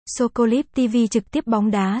Socolive TV trực tiếp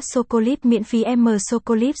bóng đá Socolive miễn phí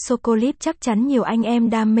Socolive Socolive chắc chắn nhiều anh em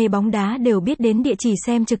đam mê bóng đá đều biết đến địa chỉ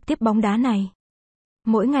xem trực tiếp bóng đá này.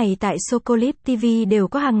 Mỗi ngày tại Socolive TV đều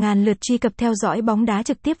có hàng ngàn lượt truy cập theo dõi bóng đá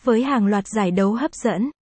trực tiếp với hàng loạt giải đấu hấp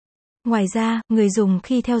dẫn. Ngoài ra, người dùng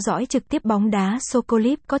khi theo dõi trực tiếp bóng đá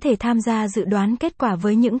Socolive có thể tham gia dự đoán kết quả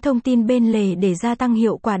với những thông tin bên lề để gia tăng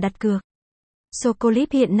hiệu quả đặt cược.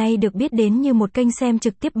 Socolive hiện nay được biết đến như một kênh xem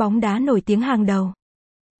trực tiếp bóng đá nổi tiếng hàng đầu.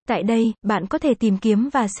 Tại đây, bạn có thể tìm kiếm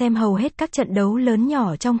và xem hầu hết các trận đấu lớn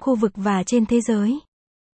nhỏ trong khu vực và trên thế giới.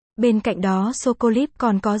 Bên cạnh đó, Socolive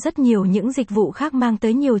còn có rất nhiều những dịch vụ khác mang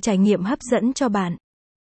tới nhiều trải nghiệm hấp dẫn cho bạn.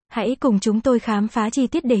 Hãy cùng chúng tôi khám phá chi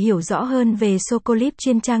tiết để hiểu rõ hơn về Socolive,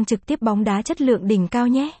 chuyên trang trực tiếp bóng đá chất lượng đỉnh cao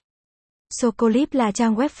nhé. Socolive là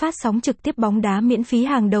trang web phát sóng trực tiếp bóng đá miễn phí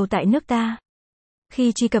hàng đầu tại nước ta.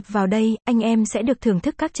 Khi truy cập vào đây, anh em sẽ được thưởng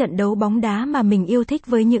thức các trận đấu bóng đá mà mình yêu thích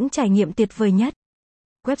với những trải nghiệm tuyệt vời nhất.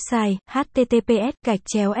 Website: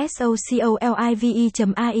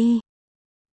 https://socolive.ai